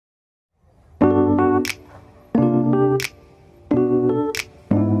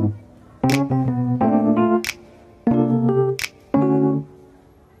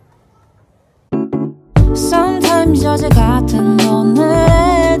Sometimes 어제 같은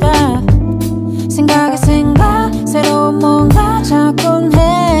오늘다 생각에 생각 새로운 뭔가 찾곤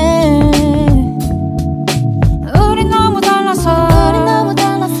해. 우린 너무 달라서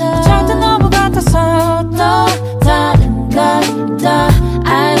절대 너무 같아서 또 다른 걸 더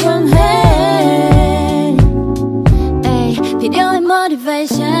알곤 해. 에이, 필요해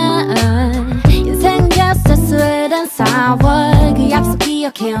motivation. 인생 just a sweet and sour. 그 약속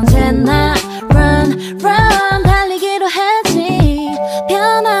기억해 언제나 run 달리기로 했지.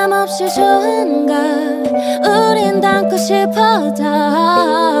 변함없이 좋은 걸 우린 담고 싶어 더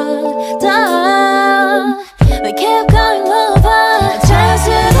We keep going over.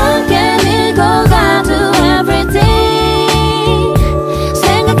 자연스럽게 밀고 가도 everything.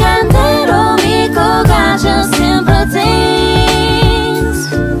 생각한 대로 믿고 가죠 simple things.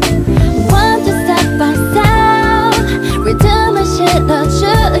 One to step by step 리듬을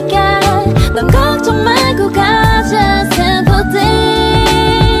실어줄게. 넌 걱정 말고 가자 simple things.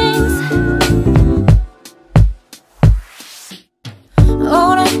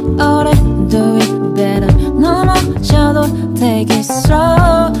 오래 do it better. 넘어져도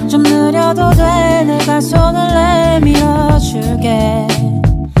되겠어. 좀 느려도 돼. 내가 손을 내밀어줄게.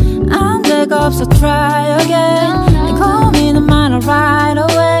 안 데가 없어 try again. 네 고민은 많아 right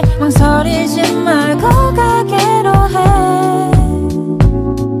away. 망설이지 말고 가기로 해.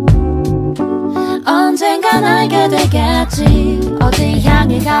 언젠간 알게 되겠지. 어디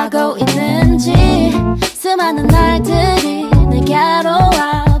향해 가고 있는지. 수많은 날들이 내게로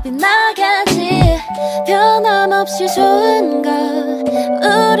와 빛나겠지. 변함없이 좋은 걸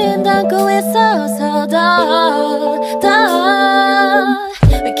우린 담고 있어서 더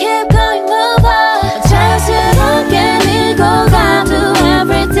We keep going over. 자연스럽게 밀고 가도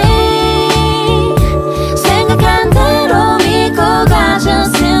everything. 생각한 대로 믿고 가죠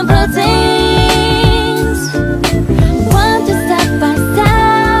simple things. One to step by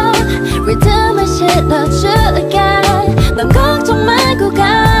step 리듬을 실어줄게. 넌 걱정 말고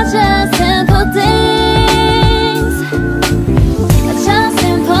가자 simple things. 가자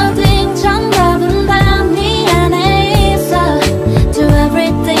simple things. 정답은 다 네 안에 있어. Do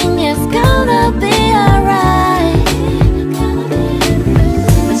everything is gonna be alright.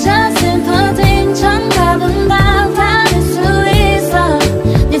 가자 simple things. 정답은 다 다를 수 있어.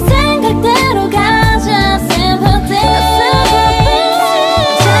 네 생각대로 가자 simple things.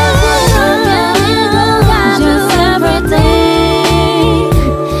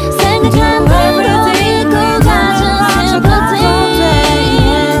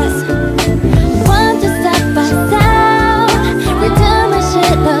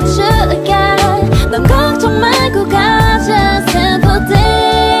 넌 걱정 말고 가자 simple things.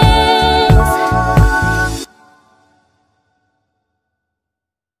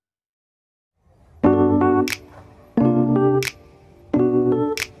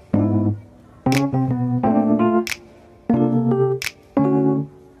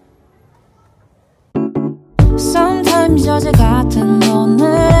 Sometimes 어제 같은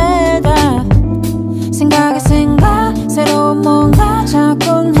오늘다 생각에 생각 새로운 뭔가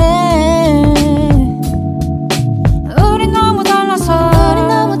찾곤 해. 우린 너무 달라서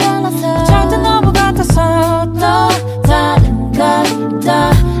절대 너무 같아서 또 다른 걸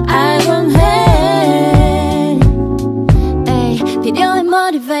더 알곤 해. 에이, 필요해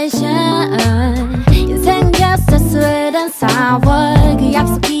motivation. 인생 just a sweet and sour. 그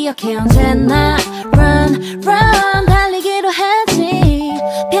약속 기억해 언제나 run 달리기로 했지.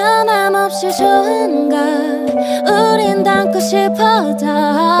 변함없이 좋은 걸 우린 담고 싶어 더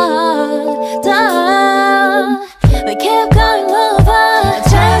We keep going over.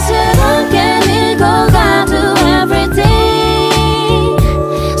 자연스럽게 밀고 가도 everything.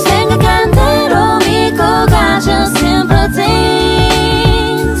 생각한 대로 믿고 가죠 simple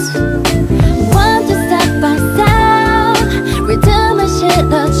things. One to step by step 리듬을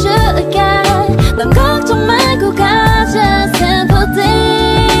실어줄게. 넌 걱정 말고 가자 simple things.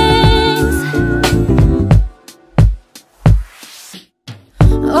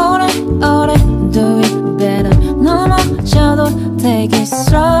 오래 do it better. 넘어져도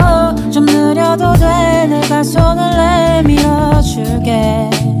되겠어. 좀 느려도 돼. 내가 손을 내밀어줄게.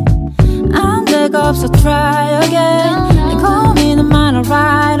 안 데가 없어 try again. 네 고민은 많아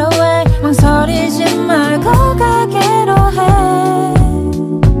right away. 망설이지 말고 가기로 해.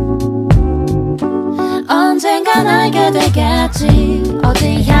 언젠간 알게 되겠지.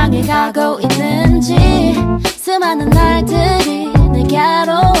 어디 향해 가고 있는지. 수많은 날들이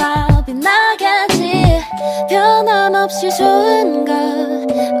내게로 와 빛나겠지. 변함없이 변함없이 좋은 걸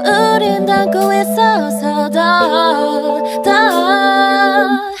우린 담고 있어서 더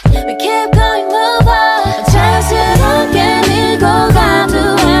We keep going move on 자연스럽게 밀고 가 do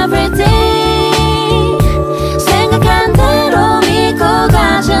everything 생각한 대로 믿고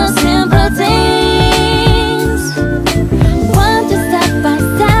가 just simple things One to step by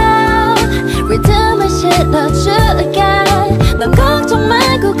step 리듬을 실어줄게 넌 걱정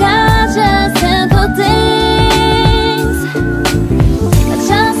말고 가 just simple things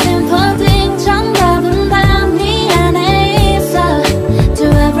just simple things 정답은 다 네 안에 있어 Do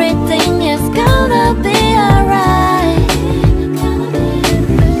everything is gonna be alright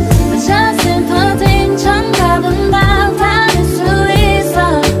just simple things 정답은 다 다를 수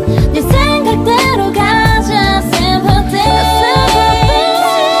있어 네 생각대로 가 just simple things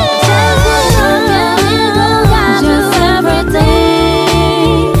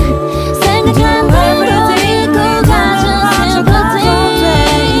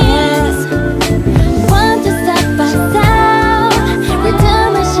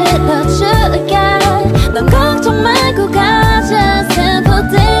넌 걱정 말고 가 just simple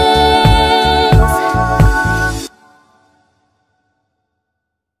things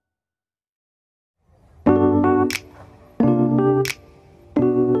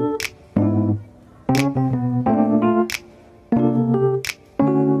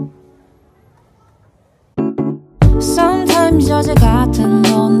Sometimes 어제 같은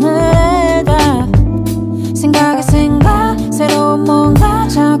오늘에다 생각에 생각 새로운 뭔가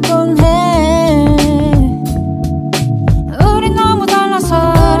찾곤 해 우린 너무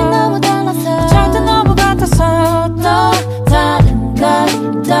달라서 절대 너무 같아서 또 다른 걸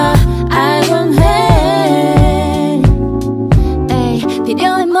더 알곤 해 에이,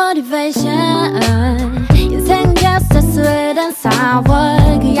 필요해 motivation 인생은 계속 스웨덴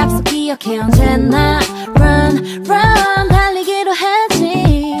 4월 그 약속 기억해 언제나 run 달리기로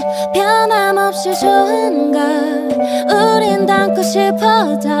했지 변함없이 좋은 걸 우린 담고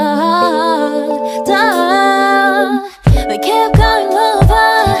싶어 더 We keep going move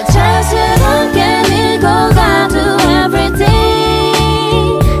on 자연스럽게 밀고 가 do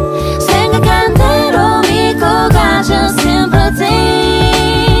everything 생각한 대로 믿고 가 just simple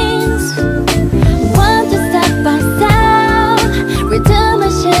things One to step by step 리듬을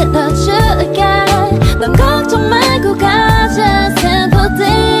실어줄게 넌 걱정 말고 가 just simple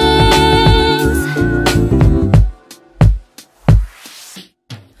things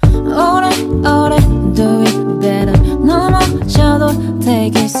오래 do it better 넘어져도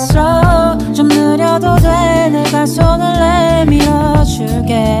take it slow 좀 느려도 돼 내가 손을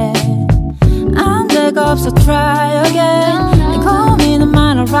내밀어줄게 안 되고 없어 try again 내 고민은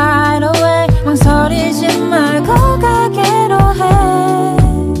많아 right away 망설이지 말고 가기로 해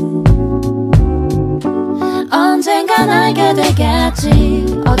언젠간 알게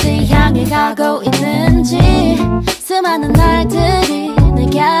되겠지 어디 향해 가고 있는지 수많은 날들이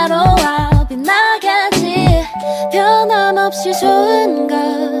내게로 와 빛나겠지 변함없이 좋은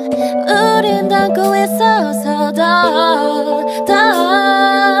걸 우린 담고 있어서 더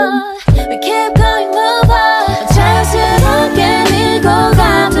We keep going move on 자연스럽게 밀고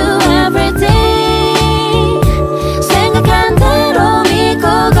가 do everything 생각한 대로 믿고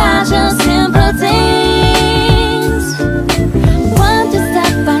가 just simple things One to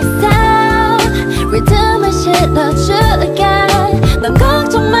step by step 리듬을 실어줄게 넌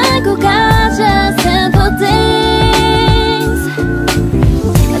걱정 말고 가 just simple things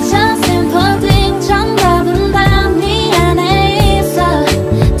just simple things 정답은 다 네 안에 있어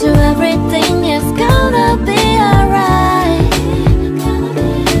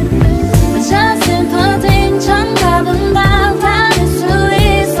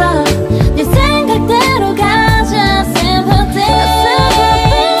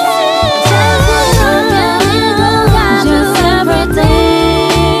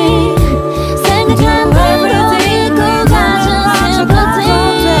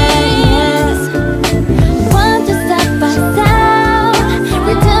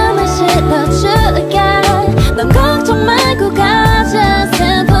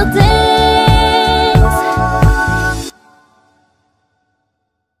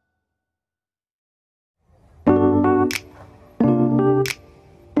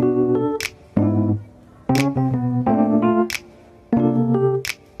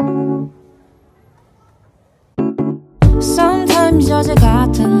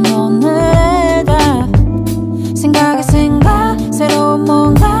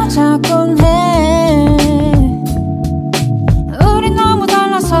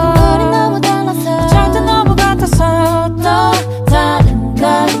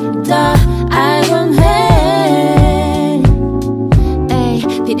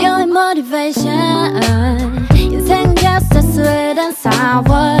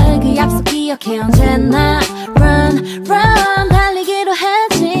기억해 언제나 run run 달리기로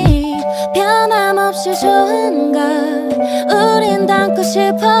했지 변함없이 좋은 걸 우린 담고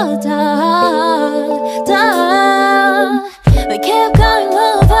싶어 더 We keep going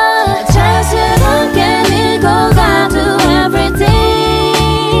move on 자연스럽게 밀고 가 do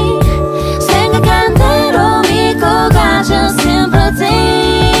everything 생각한 대로 믿고 가 just simple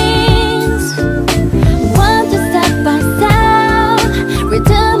things One to step by step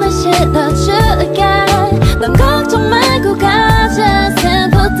리듬을 실어줄게 넌 걱정 말고 가 just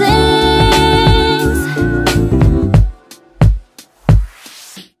simple things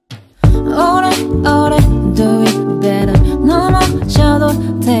오래 do it better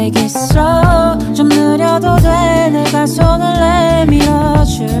넘어져도 take it slow 좀 느려도 돼 내가 손을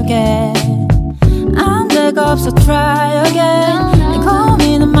내밀어줄게 안 되고 없어 try again 내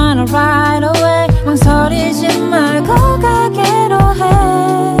고민은 많아 right away 망설이지 말고 가기로 해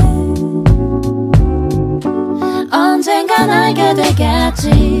언젠간 알게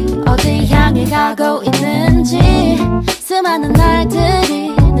되겠지 어디 향해 가고 있는지 수많은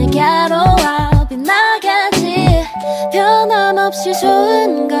날들이 내게로 와 빛나겠지 변함없이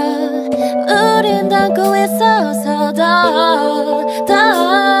좋은 걸 우린 담고 있어서 더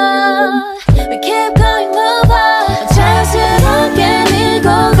We keep going move on 자연스럽게 밀고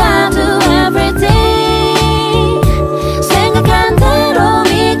가 do everything 생각한 대로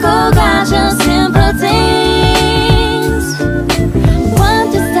믿고 가 just simple things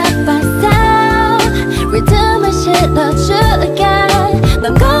One to step by step 리듬을 실어줄게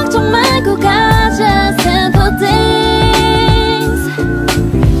넌 걱정 말고 가 just simple things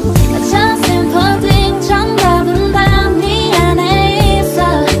just simple things 정답은 다 네 안에 있어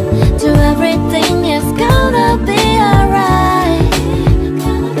Do everything is gonna be alright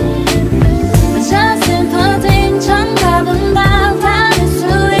just simple things 정답은 다 받을 수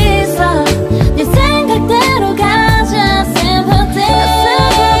있어 네 생각대로 가 just simple things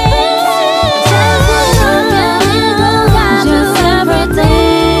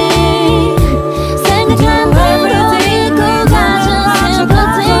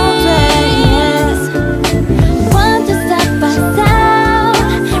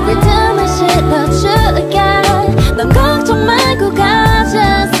넌 걱정 말고 가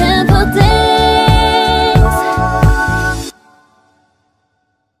just simple things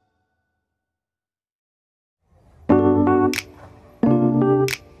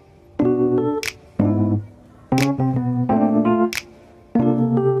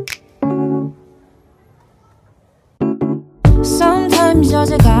Sometimes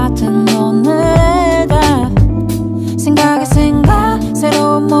어제 같은 오늘다 생각에 생각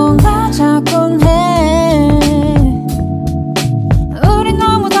새로운 뭔가 자꾸 해 우리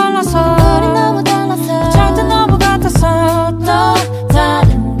너무 달라서 절대 너무 같아서 또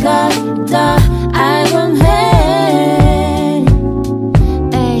다른 걸 더 알곤 해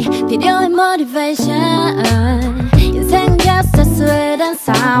에이, 필요해 motivation 인생 just sweet and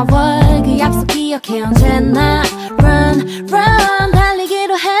sour 그 약속 기억해 언제나 run run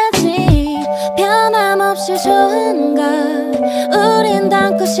달리기로 했지 변함없이 좋은 걸 우린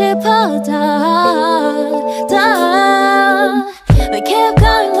담고 싶어 더 We keep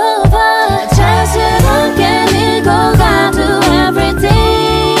going move on 자연스럽게 밀고 가 do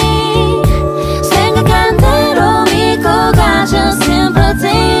everything 생각한 대로 믿고 가 just simple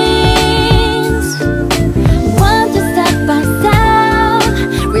things One to step by step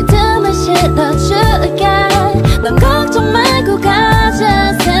리듬을 실어줄게 넌 걱정 말고 가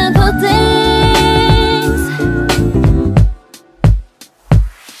just simple things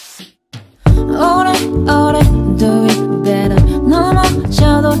오래 do it better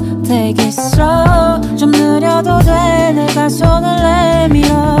넘어져도 take it slow 좀 느려도 돼 내가 손을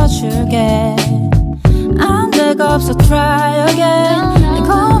내밀어줄게 안 되고 없어 try again 내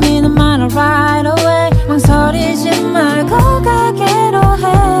고민은 많아 right away 망설이지 말고 가기로 해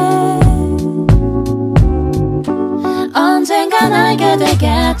언젠간 알게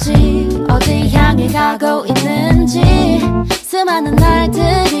되겠지 어디 향해 가고 있는지 수많은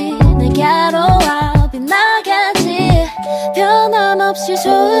날들이 내게로 와 빛나겠지 변함없이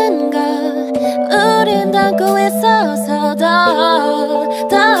좋은 걸 우린 담고 있어서 더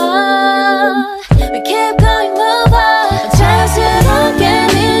We keep going move on 자연스럽게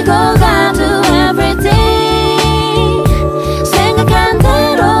밀고 가 do everything 생각한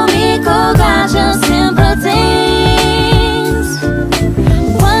대로 믿고 가 just simple things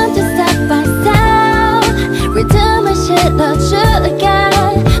One to step by step 리듬을 실어줄게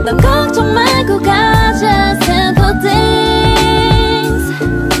넌 걱정 말고 가 just simple things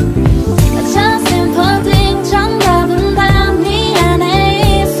just simple things 정답은 다 네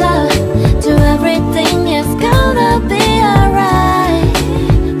안에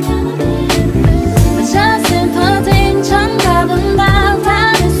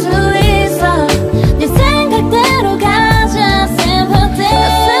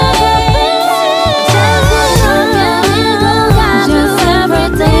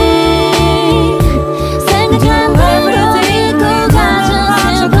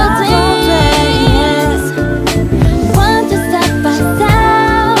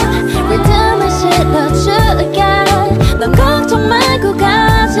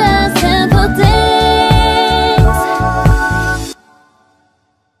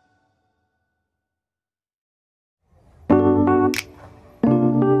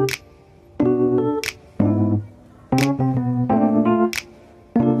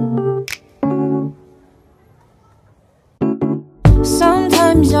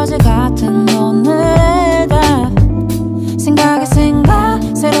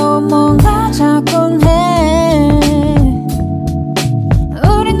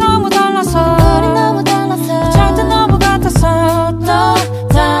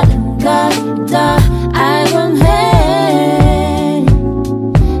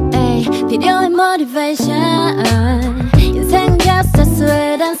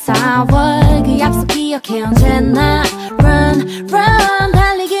수위는 4월 그 약속 기억해 언제나 Run run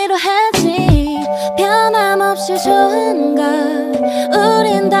달리기로 했지 변함없이 좋은 걸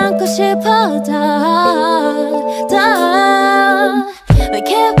우린 담고 싶어 더 We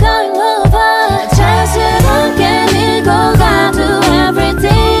keep going over 자연스럽게 밀고 가 Do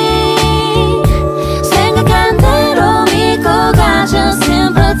everything 생각한 대로 믿고 가 Just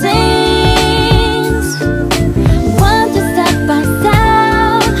simple things One two step by step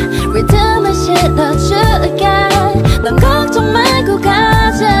리듬을 실어줄게 넌 걱정 말고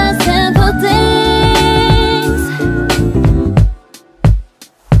가 Just simple things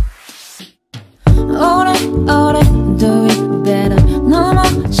오래 do it better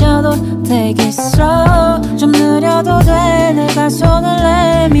넘어져도 되겠어 좀 느려도 돼 내가 손을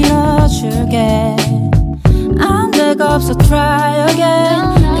내밀어줄게 안 되고 없어 try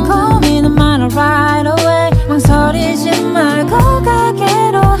again 네 고민은 많아 right away 망설이지 말고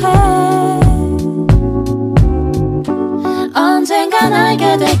가기로 해 언젠간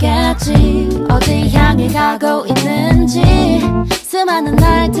알게 되겠지 어디 향해 가고 있는지 수많은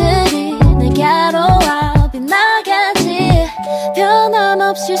날들이 내게로 와 빛나겠지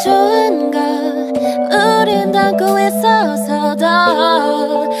변함없이 좋은 걸 우린 담고 있어서 더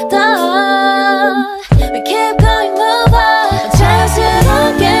We keep going over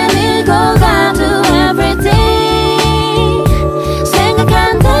자연스럽게 밀고 가 Do everything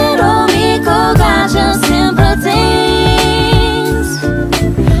생각한 대로 믿고 가 Just simple things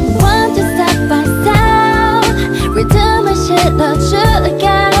One two step by step 리듬을 실어줄게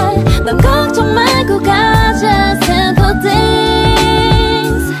넌 걱정 말고 가 Just simple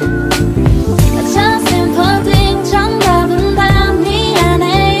things Just simple things 정답은 다 네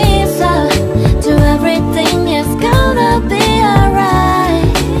안에 있어 Do everything is gonna be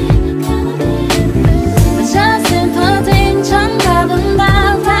alright Just simple things 정답은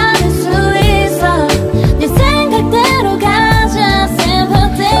다 받을 수 있어 네 생각대로 가 Just simple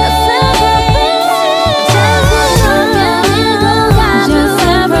things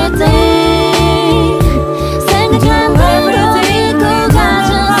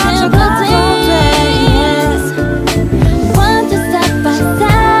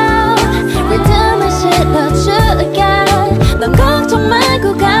넌 걱정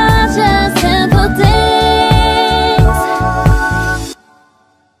말고 가 Just simple things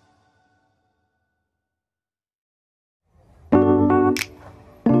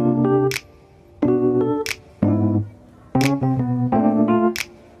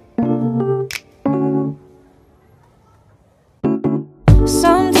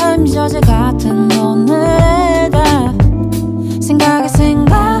Sometimes 어제 같은 오늘다 생각에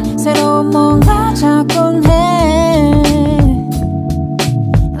생각 새로운 뭔가 자꾸 해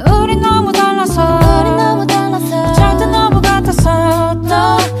우린 너무 달라서 절대 너무 같아서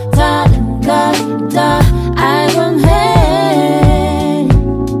또 다른 걸 더 알곤 해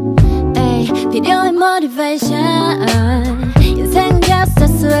필요해 motivation 인생은 계속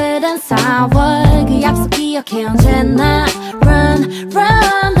스웨덴 4월 그 약속 기억해 언제나 Run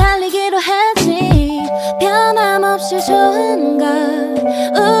run 달리기로 했지 변함없이 좋은 걸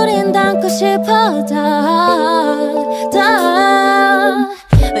우린 담고 싶어 더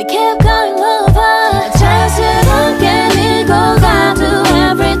We keep going over 자연스럽게 밀고 가 Do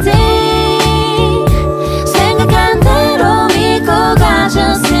everything 생각한 대로 믿고 가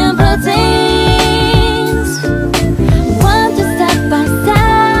Just simple things One two step by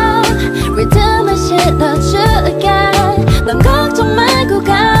step 리듬을 실어줄게 넌 걱정 말고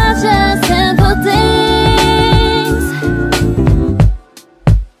가 Just simple things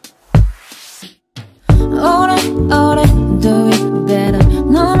오래 do it better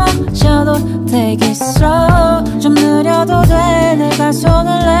넘어져도 되겠어 좀 느려도 돼 내가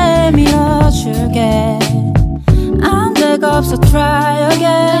손을 내밀어줄게 안 되고 없어 try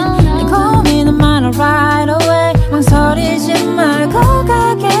again 네 고민은 많아 right away 망설이지 말고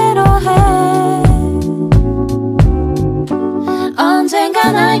가기로 해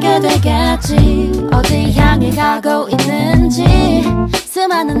언젠간 알게 되겠지 어디 향해 가고 있는지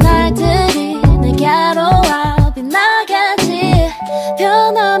수많은 날들이 내게로 와 빛나겠지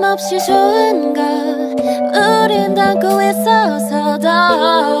변함없이 좋은 걸 우린 담고 있어서 더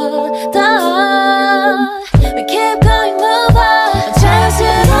We keep going over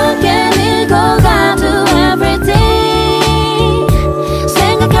자연스럽게 밀고 가 Do everything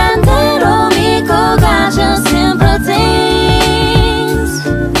생각한 대로 믿고 가 Just simple things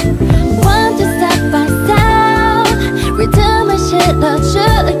One two step by step 리듬을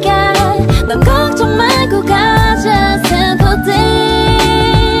실어줄게 넌 걱정 말고 가 Just simple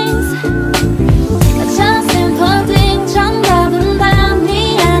things Just simple things 정답은 다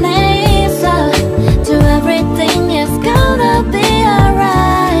네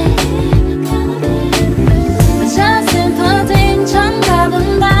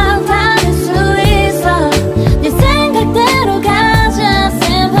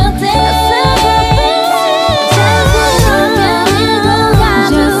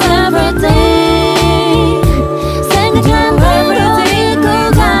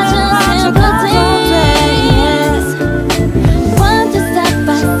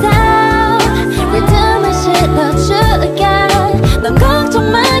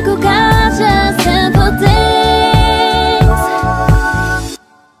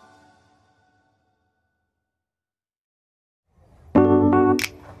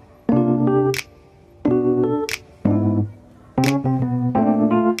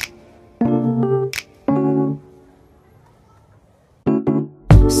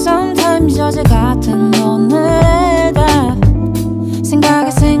어제 같은 오늘을 다 생각에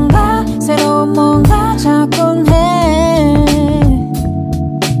생각 새로운 뭔가 찾곤 해.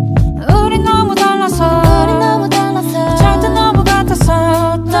 우린 너무 달라서 절대 너무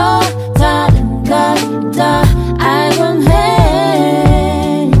같아서 또 다른 걸 더 알곤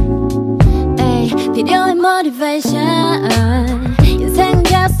해. 에이, 필요해 motivation. 인생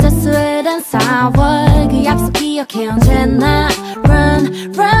just a sweet and sour. 그 약속 기억해 언제나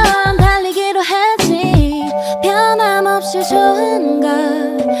run run 달리기로 했지. 변함없이 좋은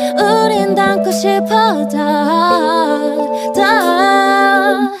걸 우린 담고 싶어 더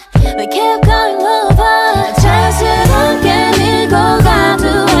We keep going over. 자연스럽게 밀고 가 do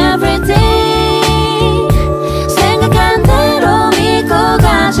everything. 생각한 대로 믿고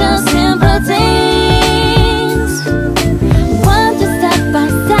가 just simple things. One to step by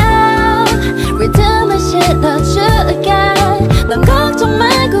step. 리듬을 실어줄게. 넌 걱정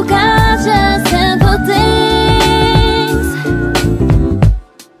말고 가 just simple things.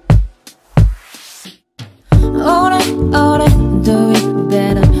 오래 do it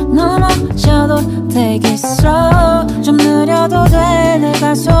better. 넘어져도 take it slow. 좀 느려도 돼.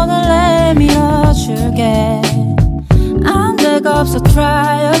 내가 손을 내밀어줄게. 안 될 거 없어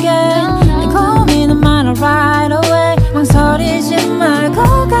try again. 내 고민은 많아 right away. 망설이지 말고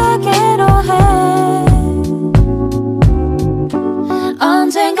가기로 해.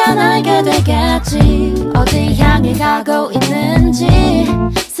 언젠간 알게 되겠지. 어디 향해 가고 있는지.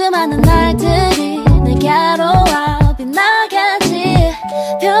 수많은 날들이 내게로 와 빛나겠지.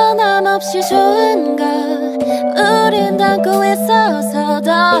 변함없이 좋은 걸 우린 담고 있어서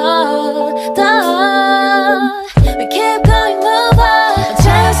더 We keep going over.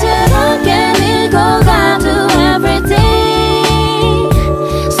 자연스럽게 밀고 가 do everything.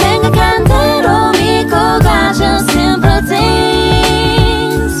 생각한 대로 믿고 가 just simple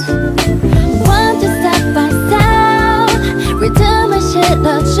things. One to step by step. 리듬을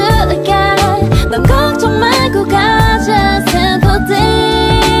실어줄게. 넌 걱정 말고 가 just simple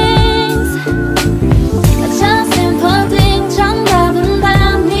things. Just simple things. 정답은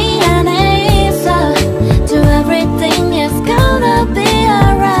다 네 안에 있어. Do everything is gonna be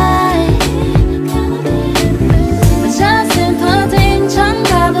alright. Just simple things.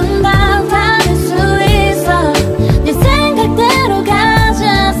 정답은 다 받을 수 있어. 네 생각대로 가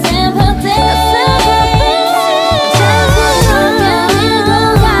just simple things. 자연스럽게 밀고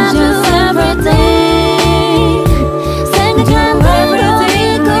가 do everything. 생각한 대로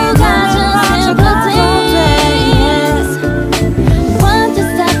믿고 가 just simple things. One to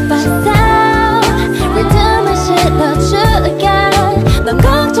step by step. 리듬을 실어줄게. 넌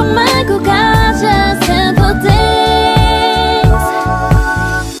걱정 말고 가 just simple things.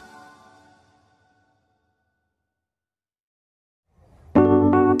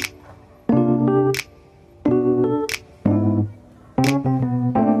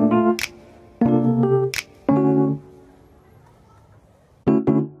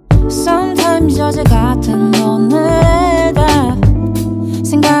 Sometimes 어제 같은 오늘을 다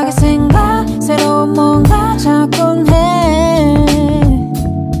생각에 생각 새로운 뭔가 찾곤 해.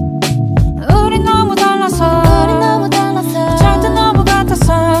 우린 너무 달라서 절대 너무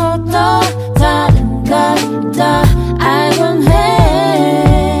같아서 또 다른 걸 더 알곤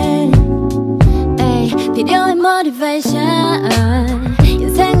해. 에이, 필요해 motivation.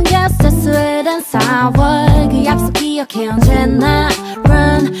 인생 just a sweet and sour. 그 약속 기억해 언제나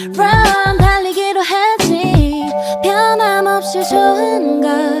run run 달리기로 했지. 변함없이 좋은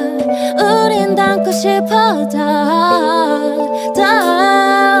걸 우린 담고 싶어 더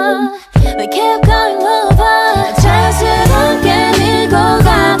We keep going over. 자연스럽게 밀고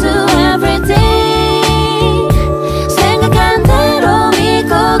가 do everything. 생각한 대로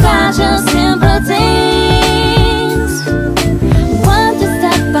믿고 가 just simple things. One to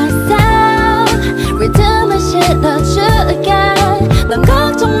step by step. 리듬을 실어줄게. 넌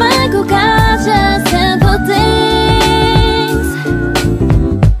걱정 말고 가 just simple things.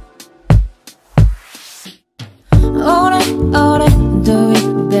 오래 do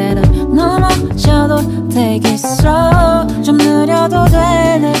it better. 넘어져도 take it slow. 좀 느려도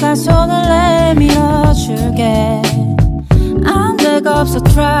돼. 내가 손을 내밀어줄게. 안 될 거 없어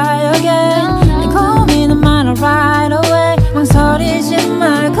try again. 내 고민은 많아 right away. 망설이지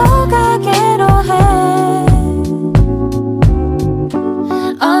말고 가기로 해.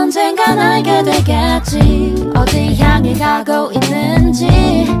 언젠간 알게 되겠지. 어디 향해 가고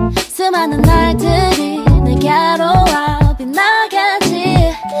있는지. 수많은 날들이 내게로 와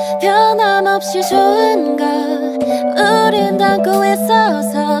빛나겠지. 변함없이 좋은 걸 우린 담고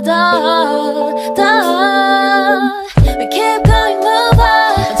있어서 더 We keep going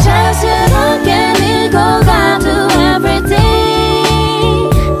over. 자연스러워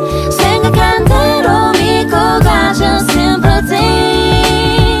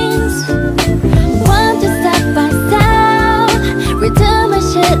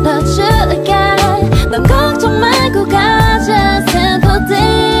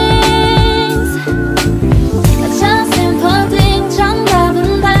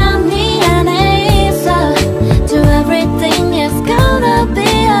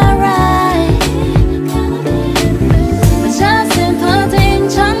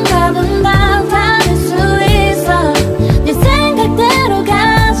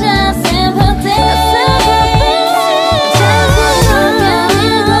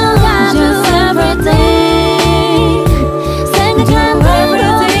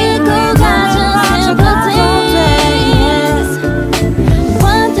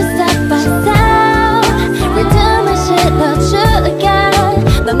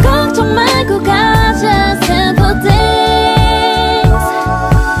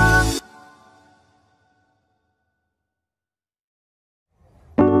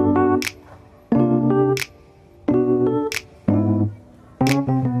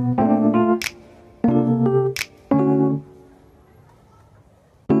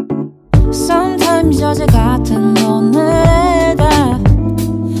Sometimes 어제 같은 오늘에다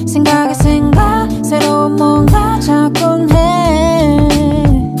생각에 생각 새로운 뭔가 자꾸 해.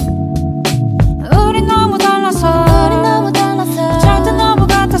 우리 너무 달라서 절대 너무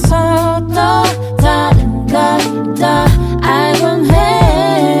같아서 또 다른 걸 더 알곤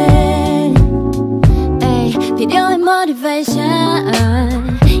해. 에이, 필요해 motivation.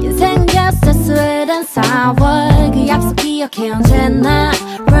 인생 곁에 스웨덴 4월 그 약속 기억해 언제나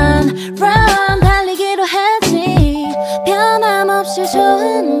Run, run 달리기로 했지. 변함없이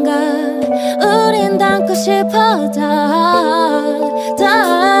좋은 걸 우린 담고 싶어 더.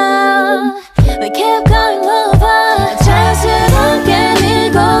 We keep going over. 자연스럽게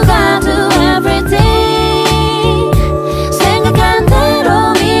밀고 가 do everything. 생각한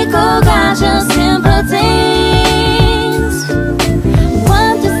대로 믿고 가 just simple things.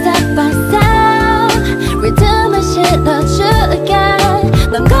 One to step by step 리듬을 실어줄게.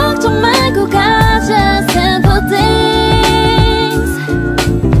 넌 걱정 말고 가 just simple things.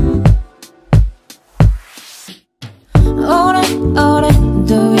 오래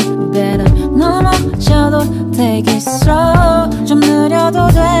do it better. 넘어져도 take it slow. 좀 느려도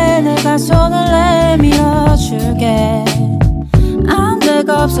돼. 내가 손을 내밀어줄게. 안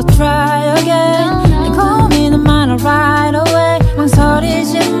되고 없어 try again. 내 고민은 많아 right away.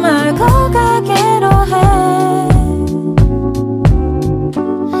 망설이지 말고 가기로 해.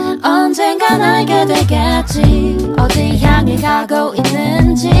 언젠간 알게 되겠지. 어디 향해 가고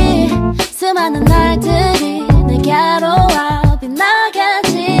있는지. 수많은 날들이 내게로 와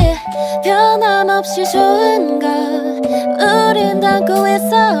빛나겠지. 변함없이 좋은 걸 우린 담고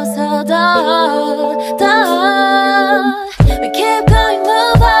있어서 더 We keep going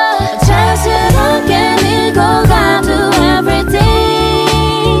over. 자연스럽게 밀고 가 do everything.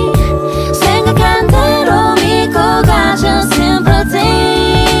 생각한 대로 믿고 가 just simple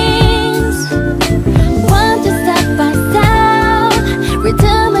things. One to step by step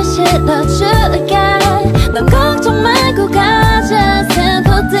리듬을 실어줄게. 넌 걱정 말고 가 just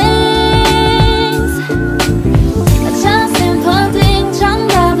simple things. Just simple things.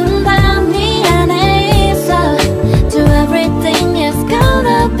 정답은 다 네 안에 있어. Do everything is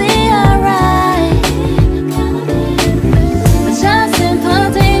gonna be alright. Just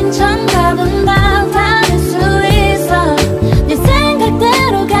simple things. 정답은 다 받을 수 있어. 네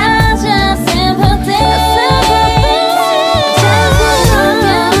생각대로 가 just simple things.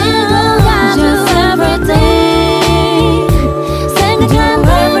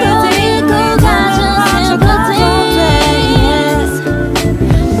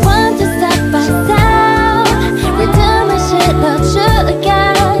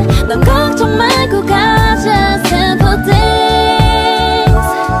 넌 걱정 말고 가 just simple things.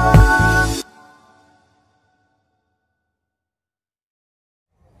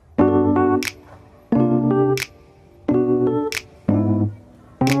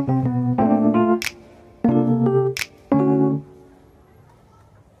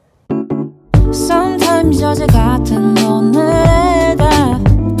 Sometimes 어제 같은 오늘에다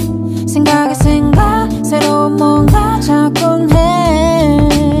생각에 생각 새로운 뭔가 자꾸 해.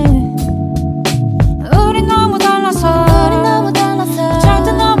 우리 너무 달라서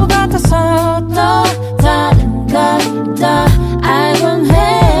절대 너무 같아서 또 다른 걸 더 알곤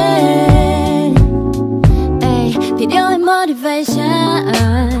해. 에이, 필요해 motivation.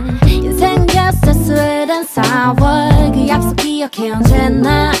 인생 곁에 스웨덴 4월 그 약속 기억해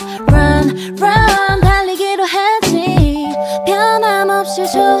언제나 Run, run 달리기로 했지.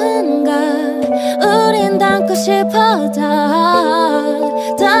 변함없이 좋은 걸 우린 담고 싶어 더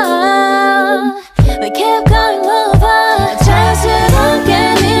We keep going over. 자연스럽게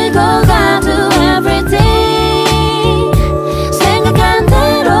밀고 가 do everything. 생각한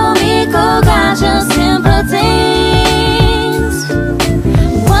대로 믿고 가 just simple things.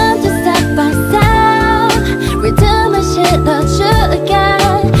 One to step by step 리듬을 실어줄게.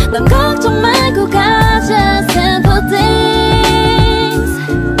 넌 걱정 말고 가 just simple things.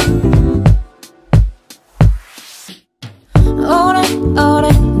 오래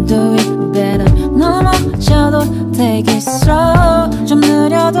do it better. 넘어져도 take it slow. 좀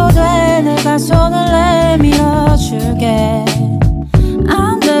느려도 돼. 내가 손을 내밀어줄게.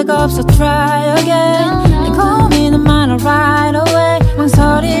 안 되고 없어 try again. 내 고민은 많아 right away.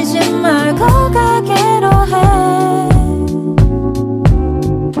 망설이지 말고 가기로 해.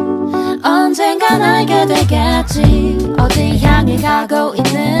 언젠간 알게 되겠지. 어디 향해 가고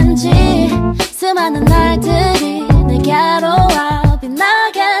있는지. 수많은 날들이 내게로 와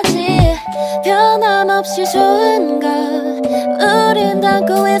빛나겠지. 변함없이 좋은 걸 우린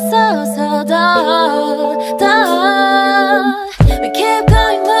담고 있어서 더 We keep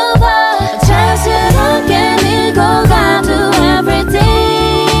going over.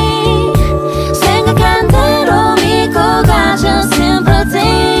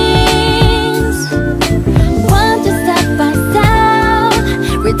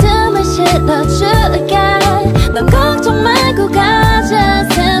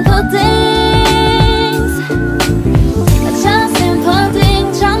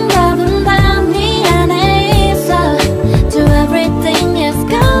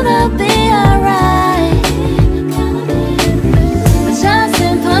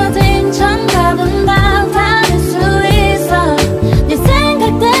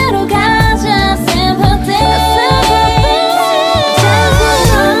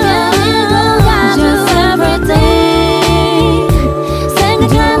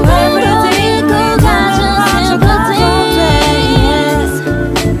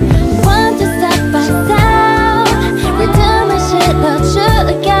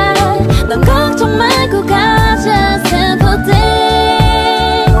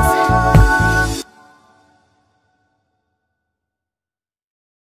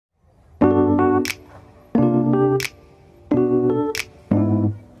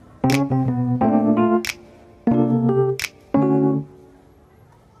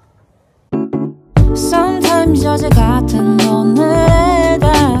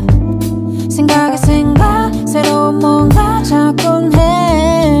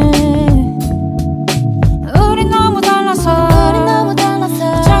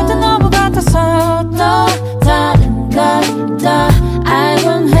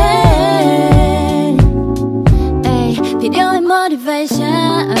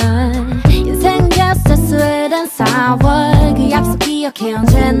 인생 just a sweet and sour 그 약속 기억해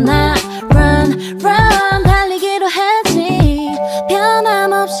언제나 run run 달리기로 했지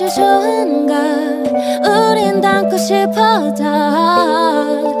변함없이 좋은 걸 우린 담고 싶어 더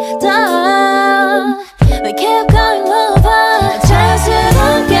We keep going over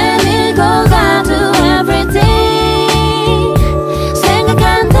자연스럽게 밀고 가도 everything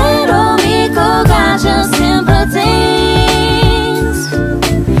생각한 대로 믿고 가 just simple things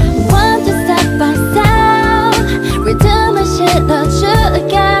One to step by step 리듬을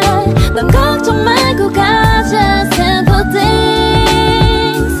실어줄게 넌 걱정 말고 가 just simple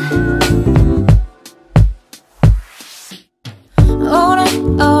things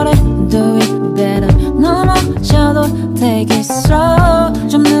오래 do it better 넘어져도 take it slow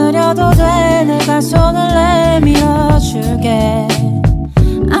좀 느려도 돼 내가 손을 내밀어줄게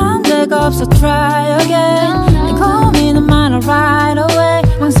안 데가 없어 try again 네 고민은 많아 right away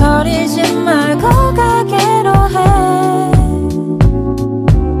망설이지 말고 가기로 해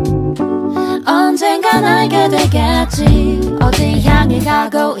언젠간 알게 되겠지 어디 향해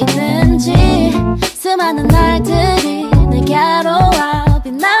가고 있는지 수많은 날들이 내게로 와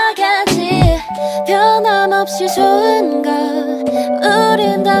빛나겠지 변함없이 좋은 걸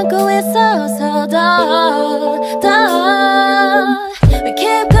우린 담고 있어서 더 We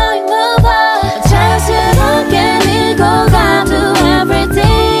keep going over 자연스럽게 밀고 가도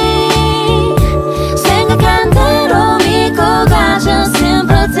everything 생각한 대로 믿고 가 just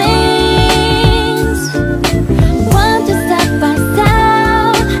simple things One to step by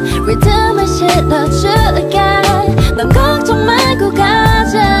step 리듬을 실어줄게 넌 걱정 말고 가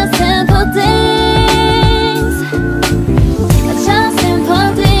just simple things just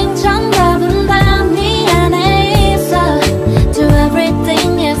simple things 정답은 다 네 안에 있어 Do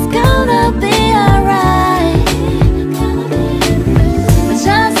everything is gonna be alright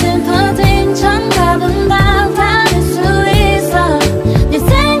just simple things 정답은 다 다를 수 있어 네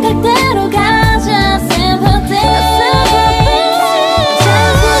생각대로 가 just simple things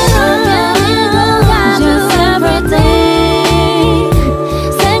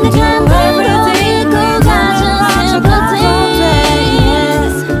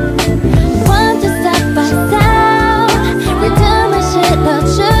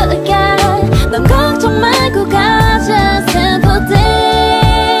넌 걱정 말고 가 just simple things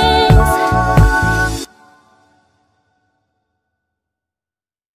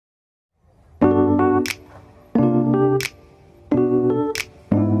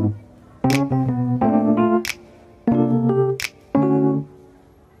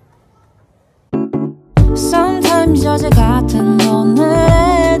Sometimes 어제 같은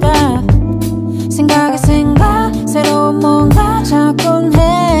오늘다 생각에 생각 새로운 뭔가 자꾸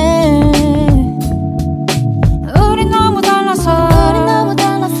해 우린 너무 달라서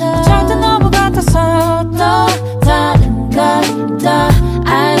절대 너무 같아서 또 다른 걸 더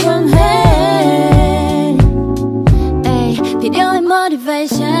알곤 해 필요해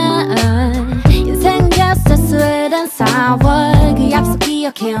motivation 인생 just a sweet and sour 그 약속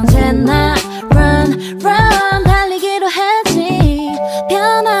기억해 언제나 run run 달리기로 했지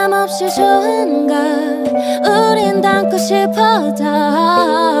변함없이 좋은 걸 우린 담고 싶어 더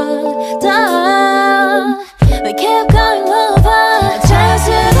We keep going over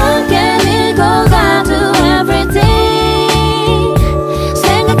자연스럽게 밀고 가도 everything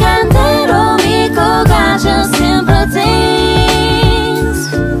생각한 대로 믿고 가 just simple things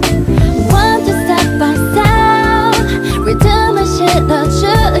One to step by step 리듬을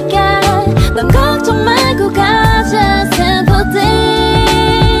실어줄게 넌 걱정 말고 가 just simple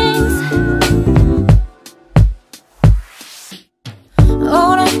things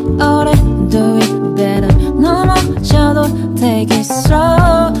오래 do it better 넘어져도 take it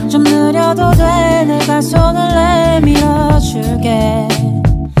slow 좀 느려도 돼 내가 손을 내밀어줄게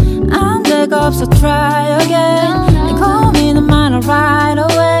안 데가 없어 try again 네 고민은 많아 right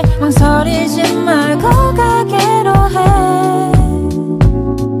away 망설이지 말고 가기로 해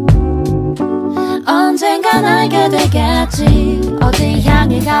언젠간 알게 되겠지 어디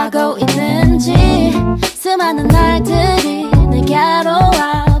향해 가고 있는지 수많은 날들이 내게로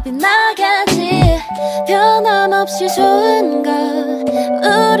와 빛나겠지 변함없이 좋은 걸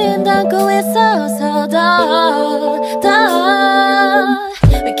우린 담고 있어서 더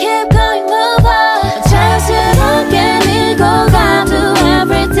We keep going over 자연스럽게 밀고 가도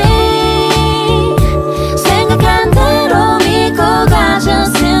everything 생각한 대로 믿고 가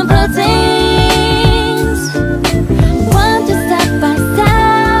just simple things One to step by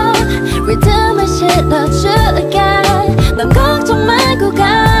step 리듬을 실어줄게 넌 걱정 말고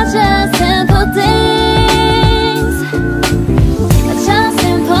가 just simple things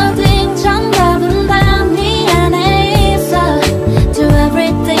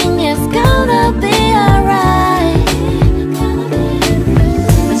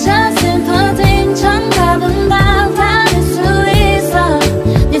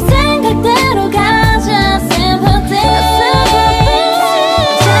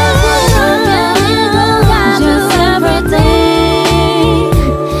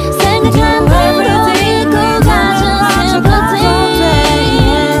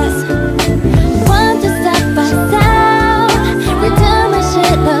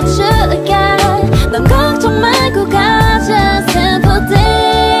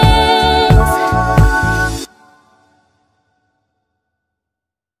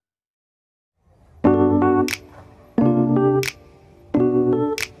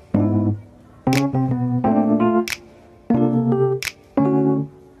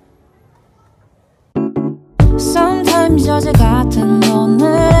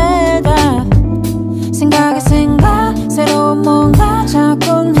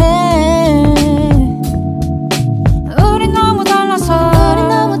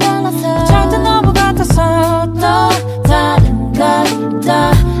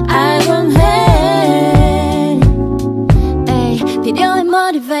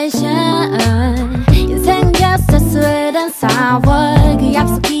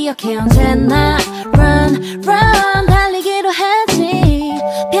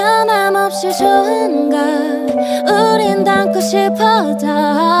변함없이 좋은 걸 우린 담고 싶어 더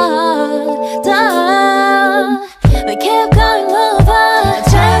We keep going over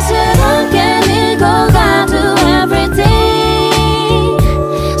자연스럽게 밀고 가 Do everything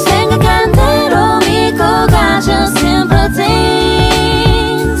생각한 대로 믿고 가 Just simple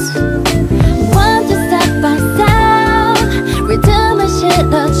things One to step by step 리듬을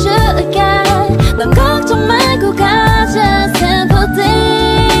실어줄게 넌 걱정 말고 가 Just simple things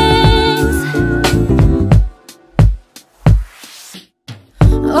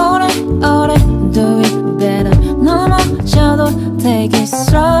오래 do it better 넘어져도 take it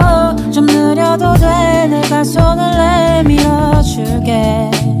slow 좀 느려도 돼 내가 손을 내밀어줄게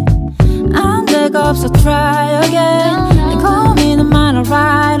안 데가 없어 try again 내 고민은 많아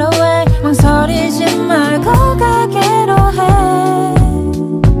right away 망설이지 말고 가기로 해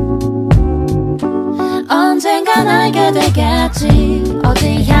언젠간 알게 되겠지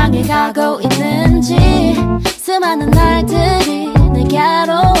어디 향해 가고 있는지 수많은 날들이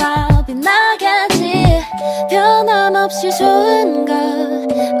내게로 와 빛나겠지 변함없이 좋은 걸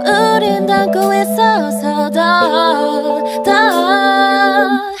우린 담고 있어서 더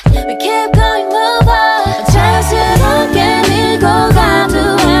We keep going over 자연스럽게 밀고 가 Do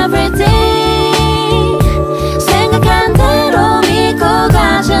everything 생각한 대로 믿고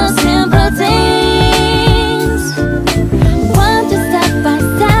가 Just simple things One to step by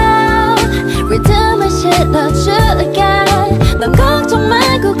step 리듬을 실어줄게 넌 걱정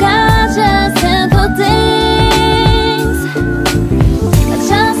말고 가 Just simple things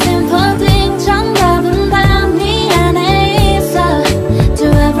Just simple things 정답은 다 네 안에 있어 Do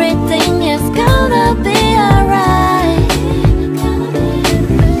everything is gonna be alright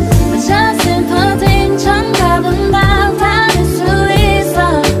Just simple things 정답은 다 받을 수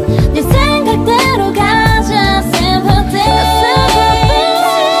있어 네 생각대로 가 Just simple things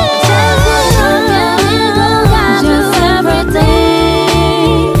자연스럽게 밀고 가 Do everything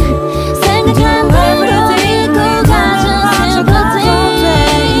생각한 대로 믿고 가 Just simple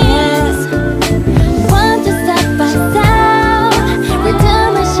things One to step by step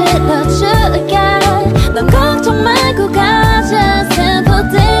리듬을 실어줄게 넌 걱정 말고 가 Just simple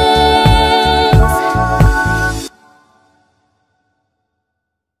things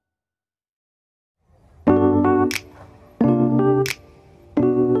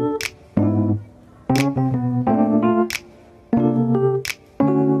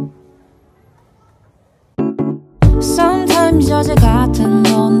Sometimes 어제 같은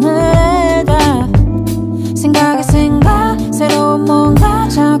오늘에다 생각에 생각 새로운 뭔가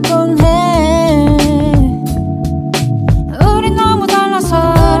찾곤 해 우린 너무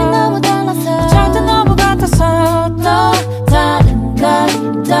달라서 절대 너무 같아서 또 다른 걸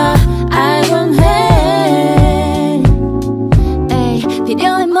더 알곤 해 에이,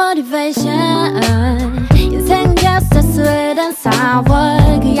 필요해 motivation 인생은 계속 sweet and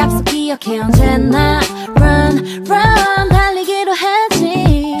sour 그 약속 기억해 언제나 Run 달리기로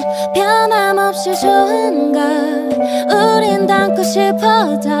했지 변함없이 좋은 걸 우린 담고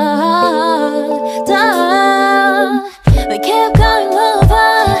싶어 더 We keep going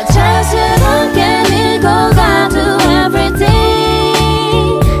over 자연스럽게 밀고 가 Do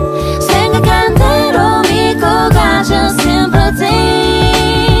everything 생각한 대로 믿고 가 Just simple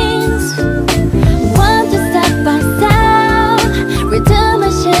things One to step by step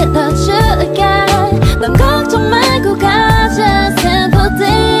리듬을 실어줄게 넌 걱정 말고 가 Just simple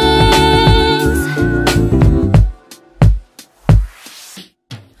things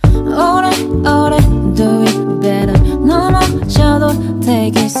오래 do it better 넘어져도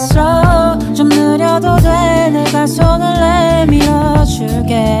take it slow 좀 느려도 돼 내가 손을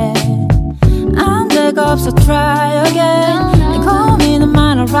내밀어줄게 안 데가 없어 try again 내 고민은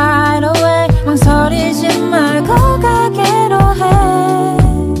많아 right away 망설이지 말고 가기로 해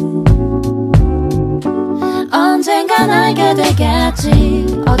언젠간 알게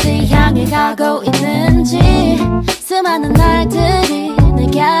되겠지 어디 향해 가고 있는지 수많은 날들이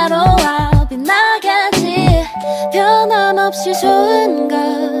내게로 와 빛나겠지 변함없이 좋은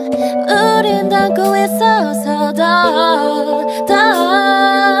걸 우린 담고 있어서 더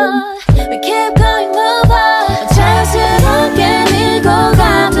We keep going over 자연스럽게 밀고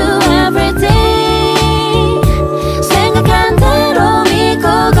가 Do everything 생각한 대로 믿고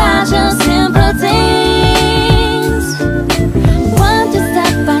가 Just simple things One to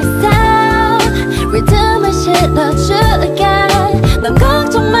step by step 리듬을 실어줄게 넌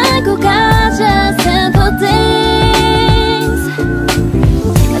걱정 말고 가 Just simple things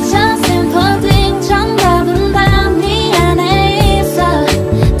Just simple things 정답은 다 네 안에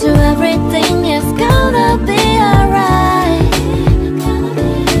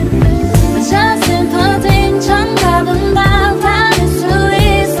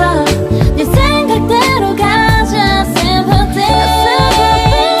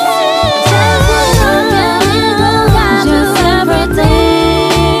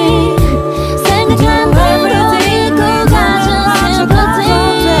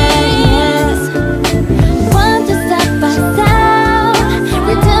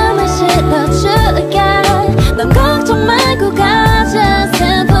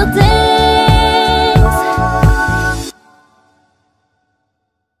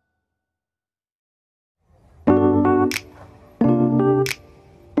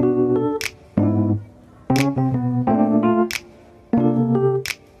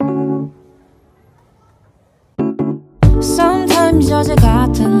저질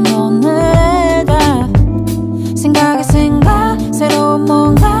같은 오늘에다 생각에 생각 새로운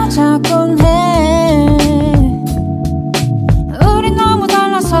뭔가 찾곤 해. 우린 너무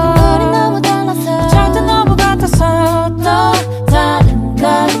달라서 절대 너무 같아서 또 다른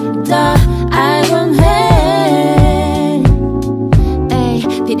걸 더 알곤 해. 에이,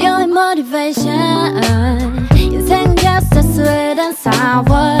 필요해 motivation. 인생 곁에 스웨덴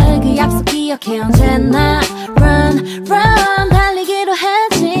 4월 그 약속 기억해 언제나 run run 달리기로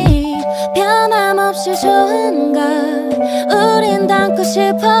했지. 변함없이 좋은 걸 우린 담고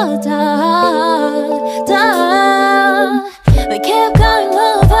싶어 더 We keep going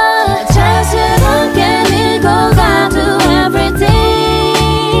over. 자연스럽게 밀고 가 do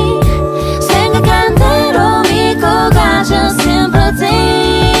everything. 생각한 대로 믿고 가 just simple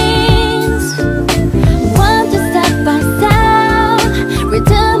things. One to step by step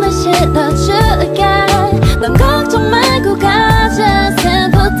리듬을 실어줄게. 넌 걱정 말고 가 just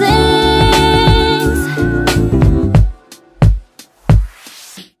simple things.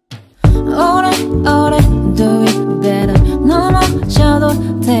 오래 do it better.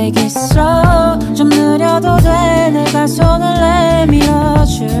 넘어져도 take it slow. 좀 느려도 돼. 내가 손을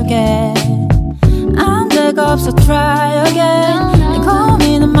내밀어줄게. 안 되고 없어 try again. 내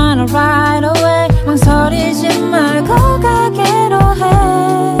고민은 많아 right away. 망설이지 말고 가기로 해.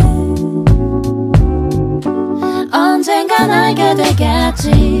 언젠간 알게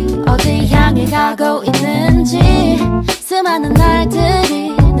되겠지. 어디 향해 가고 있는지. 수많은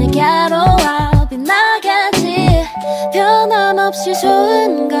날들이 내게로 와 빛나겠지. 변함없이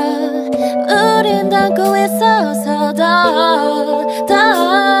좋은 걸 우린 담고 있어서 더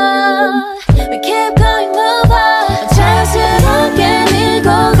We keep going over. 자연스럽게 밀고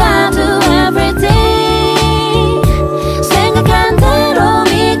가 do everything. 생각한 대로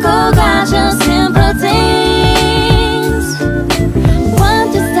믿고 가 just simple things.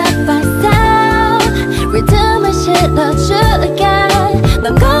 One to step by step 리듬을 실어줄게.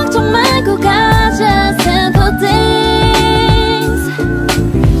 넌 걱정 말고 가 just simple things.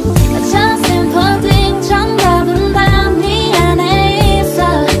 Just simple things. 정답은 다 네 안에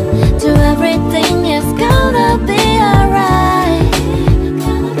있어. Do everything is gonna be alright.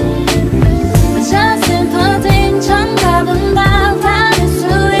 Just simple things. 정답은 다 받을 수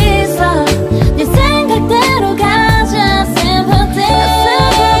있어. 네 생각대로 가 just simple things.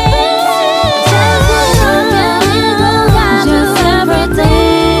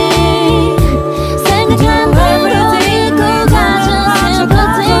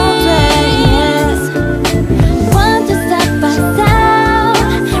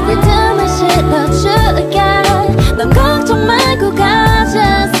 넌 걱정 말고 가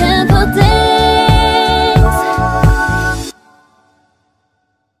just simple things.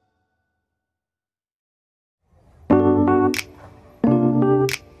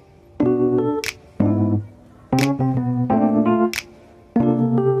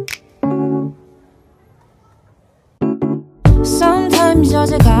 Sometimes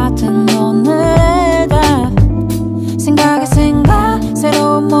어제 같은 오늘에다 생각에 생각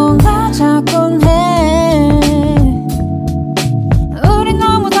새로운 뭔가 찾곤 해. 우린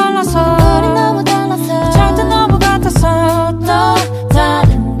너무 달라서 절대 너무 같아서 또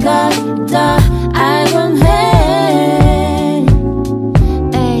다른 걸 더 알곤 해.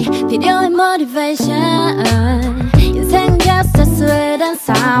 에이, 필요해 motivation. 인생 곁에 스웨덴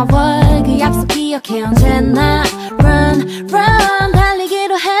 4월 그 약속 기억해 언제나 run run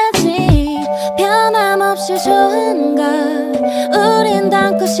달리기로 했지. 변함없이 좋은 걸 우린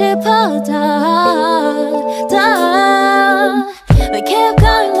담고 싶어 더 We keep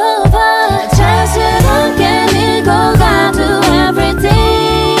going over. 자연스럽게 밀고 가 do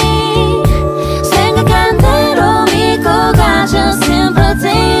everything. 생각한 대로 믿고 가 just simple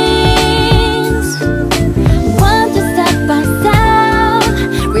things. One to step by step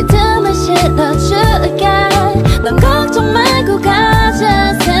리듬을 실어줄게. 넌 걱정 말고 가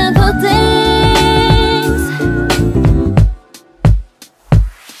just simple things.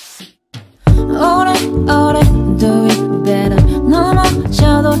 오래 do it better.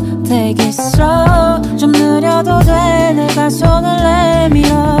 넘어져도 take it slow. 좀 느려도 돼. 내가 손을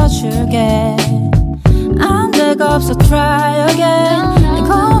내밀어줄게. 안 되고 없어 try again. 내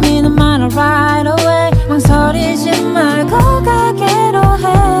고민은 많아 right away. 망설이지 말고 가기로 해.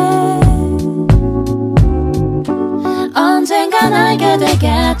 언젠간 알게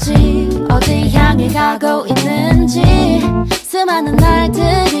되겠지. 어디 향해 가고 있는지. 수많은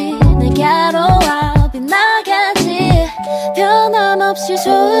날들이 내게로 와 빛나겠지. 변함없이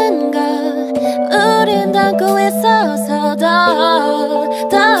좋은 걸 우린 담고 있어서 더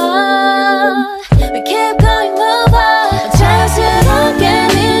We keep going over. 자연스럽게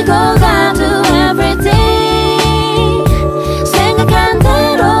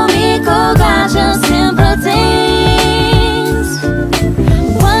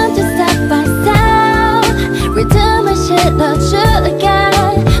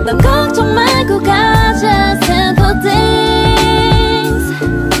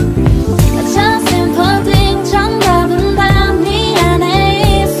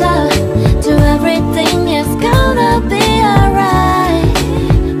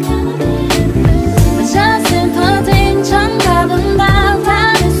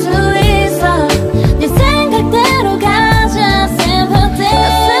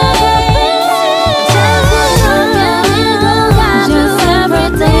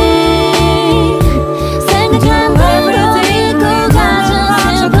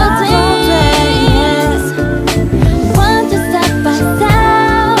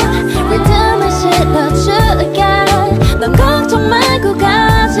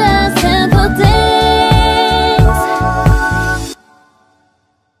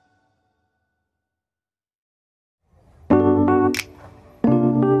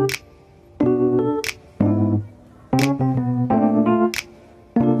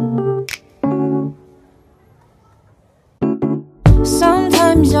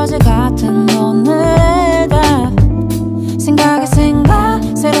같은 오늘다 생각에 생각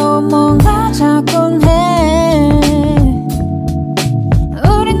새로운 뭔가 자꾸 해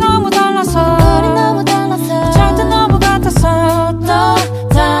우린 너무 달라서 절대 너무 같아서 또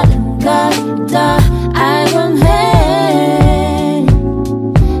다른 걸 더 알곤 해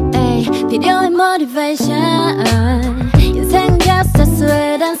에이, 필요해 motivation 인생 just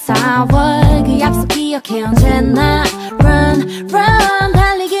sweet and sour 그 약속 기억해 언제나 run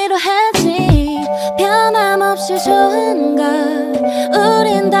달리기로 했지 변함없이 좋은 걸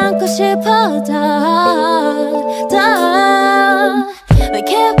우린 담고 싶어 더 We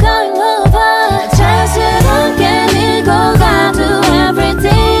keep going over 자연스럽게 밀고 가 do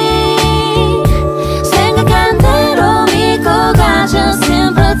everything 생각한 대로 믿고 가 just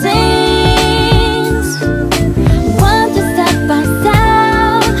simple things One to step by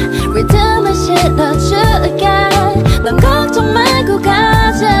step 리듬을 실어줄게 넌 걱정 말고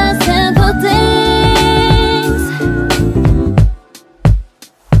가 just simple things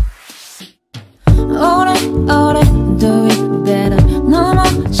오래 do it better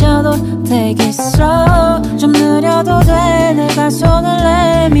넘어져도 take it slow 좀 느려도 돼 내가 손을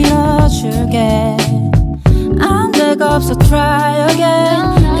내밀어줄게 안 데가 없어 try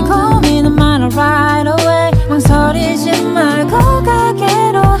again 네 고민은 많아 right away 망설이지 말고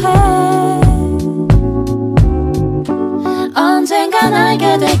가기로 해 언젠간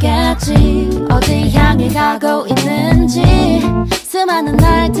알게 되겠지 어디 향해 가고 있는지 수많은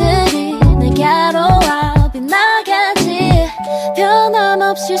날들이 내게로 와 빛나겠지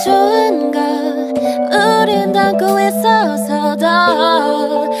변함없이 좋은 걸 우린 담고 있어서 더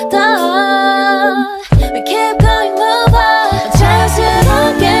We keep going over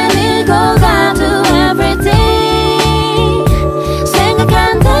자연스럽게 밀고 가 do everything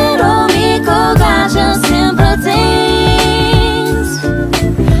생각한 대로 믿고 가 just simple things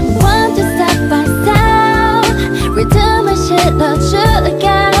One to step by step 리듬을 실어줄게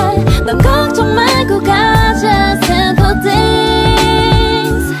넌 걱정 말고 가 just simple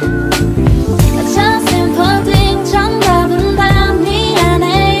things just simple things 정답은 다 네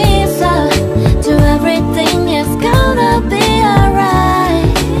안에 있어 Do everything is gonna be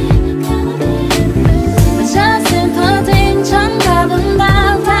alright just simple things 정답은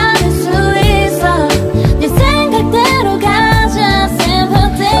다 다를 수 있어 네 생각대로 가 just simple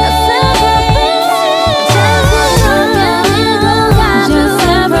things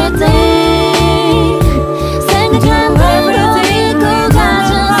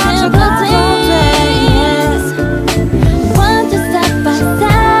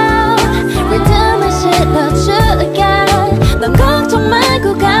넌 걱정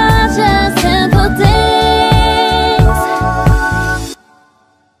말고 가 just simple things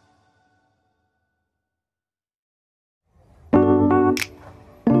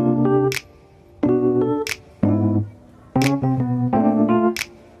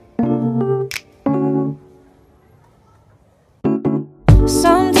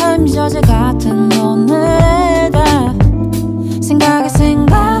Sometimes 어제 같은 오늘다 생각에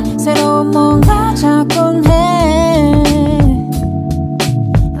생각 새로운 뭔가 자꾸 해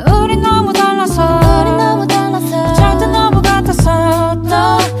우린 너무 달라서 절대 너무 같아서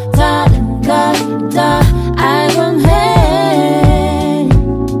또 다른 걸 더 알곤 해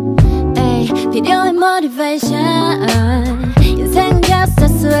에이, 필요해 motivation 인생 just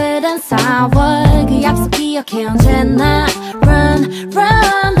sweet and sour 그 약속 기억해 언제나 run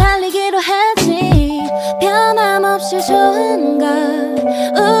달리기로 했지 변함없이 좋은 걸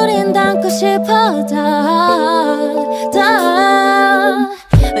우린 담고 싶어 더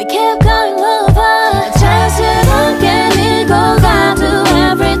We keep going over 자연스럽게 밀고 가 do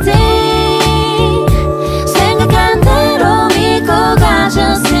everything 생각한 대로 믿고 가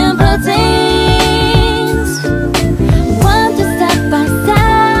just simple things One to step by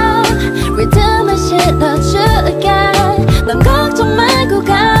step 리듬을 실어줄게 넌 걱정 말고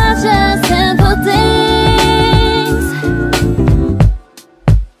가 just simple things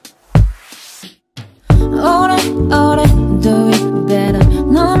오래 do it better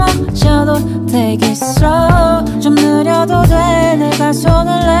넘어져도 take it slow 좀 느려도 돼 내가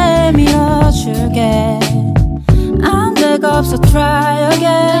손을 내밀어줄게 안 데가 없어 try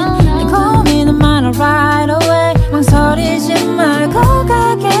again 네 고민은 많아 right away 망설이지 말고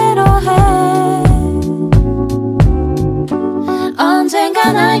가기로 해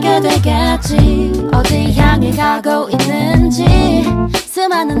언젠간 알게 되겠지 어디 향해 가고 있는지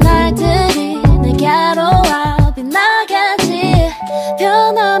수많은 날들이 내게로 와 빛나겠지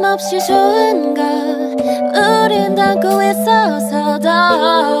변함없이 좋은 걸 우린 담고 있어서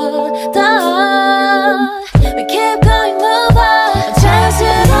더